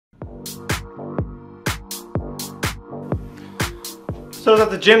So I was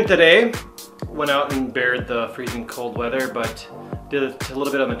at the gym today, went out and bared the freezing cold weather, but did a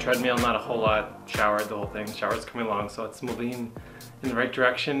little bit on the treadmill, not a whole lot, showered the whole thing. The shower's coming along, so it's moving in the right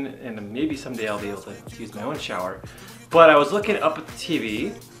direction, and maybe someday I'll be able to use my own shower. But I was looking up at the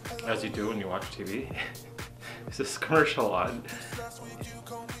TV, as you do when you watch TV. There's this commercial on.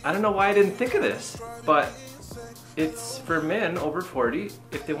 I don't know why I didn't think of this, but it's for men over 40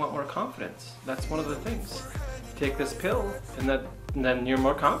 if they want more confidence. That's one of the things. Take this pill, and then you're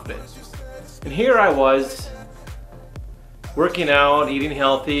more confident. And here I was, working out, eating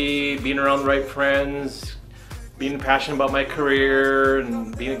healthy, being around the right friends, being passionate about my career,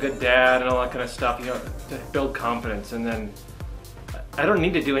 and being a good dad, and all that kind of stuff, you know, to build confidence. And then I don't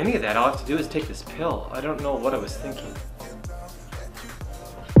need to do any of that. All I have to do is take this pill. I don't know what I was thinking.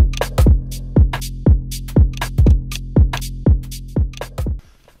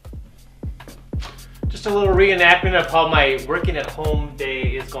 Just a little reenactment of how my working at home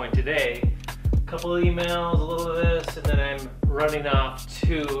day is going today. A couple of emails, a little of this, and then I'm running off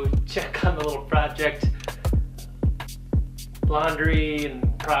to check on the little project. Laundry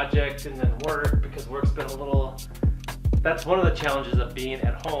and project, and then work, because work's been a little... That's one of the challenges of being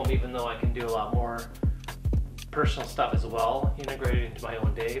at home, even though I can do a lot more personal stuff as well, integrated into my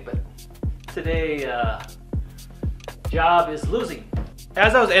own day. But today, job is losing.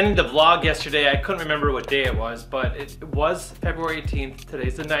 As I was ending the vlog yesterday, I couldn't remember what day it was, but it was February 18th.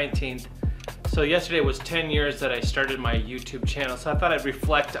 Today's the 19th. So yesterday was 10 years that I started my YouTube channel. So I thought I'd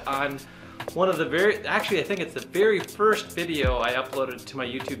reflect on one of the actually I think it's the very first video I uploaded to my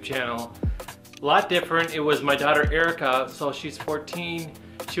YouTube channel. A lot different. It was my daughter Erica, so she's 14.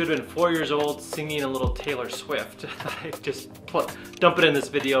 She would have been 4 years old singing a little Taylor Swift. I just dump it in this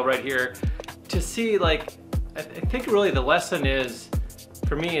video right here to see, like, I think really the lesson is,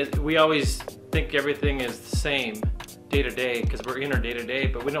 for me, is we always think everything is the same day to day because we're in our day to day,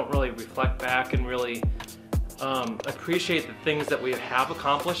 but we don't really reflect back and really appreciate the things that we have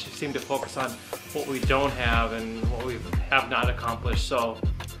accomplished. We seem to focus on what we don't have and what we have not accomplished. So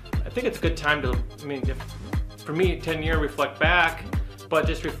I think it's a good time to, I mean, for me, 10-year reflect back, but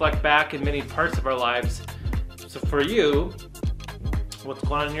just reflect back in many parts of our lives. So for you, what's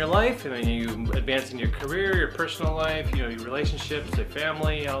going on in your life? I mean, are you advancing your career, your personal life, you know, your relationships, your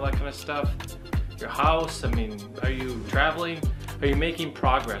family, all that kind of stuff, your house. I mean, are you traveling? Are you making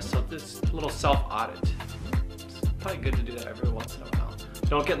progress? So this little self-audit. It's probably good to do that every once in a while.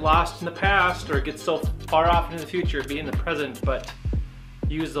 Don't get lost in the past or get so far off into the future. Be in the present, but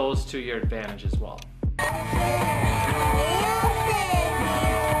use those to your advantage as well.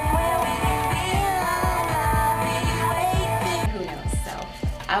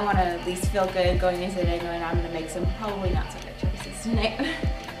 I want to at least feel good going into the day, knowing I'm going to make some probably not so good choices tonight.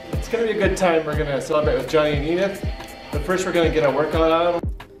 It's going to be a good time. We're going to celebrate with Johnny and Edith. But first we're going to get our workout on.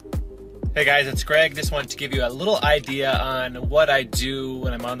 Hey guys, it's Greg. Just wanted to give you a little idea on what I do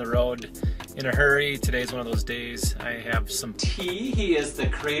when I'm on the road in a hurry. Today's one of those days. I have some tea. He is the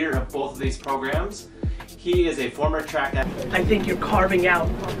creator of both of these programs. He is a former track athlete. I think you're carving out,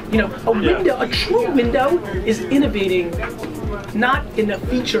 you know, a window, a true window is innovating, not in a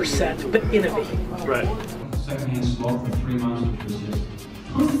feature set, but innovating. Right. Secondhand smoke for 3 months, which was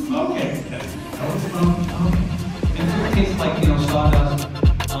just, okay. And it tastes like, you know, sawdust,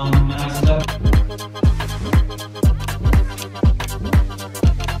 and I slept.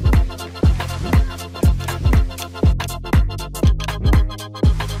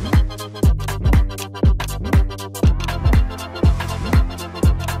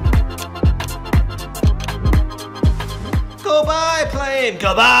 Goodbye, plane!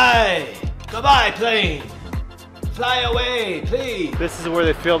 Goodbye! Goodbye, plane! Fly away, please! This is where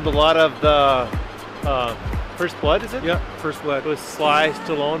they filmed a lot of the First Blood, is it? Yeah, First Blood. It was Sly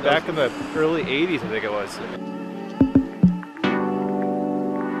Stallone back in the early 80s, I think it was.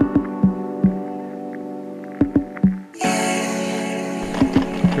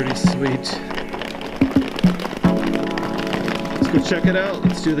 Pretty sweet. Let's go check it out.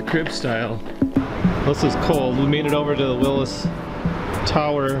 Let's do the crib style. This is cold. We made it over to the Willis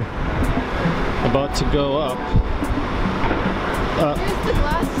Tower. About to go up. Here's the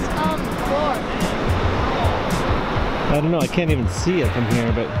glass floor. I don't know, I can't even see it from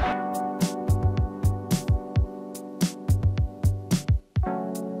here, but...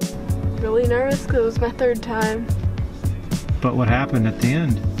 Really nervous because it was my 3rd time. But what happened at the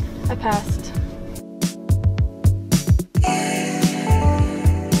end? I passed.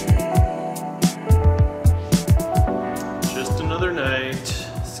 Just another night.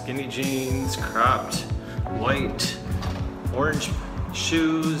 Skinny jeans, cropped, white, orange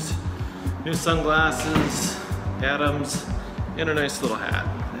shoes, New sunglasses, Adams, and a nice little hat.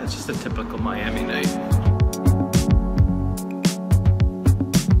 That's just a typical Miami night.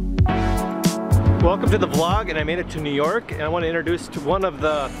 Welcome to the vlog, and I made it to New York, and I want to introduce to one of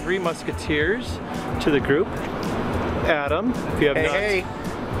the three musketeers to the group, Adam. If you have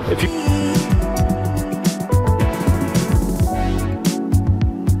not, if you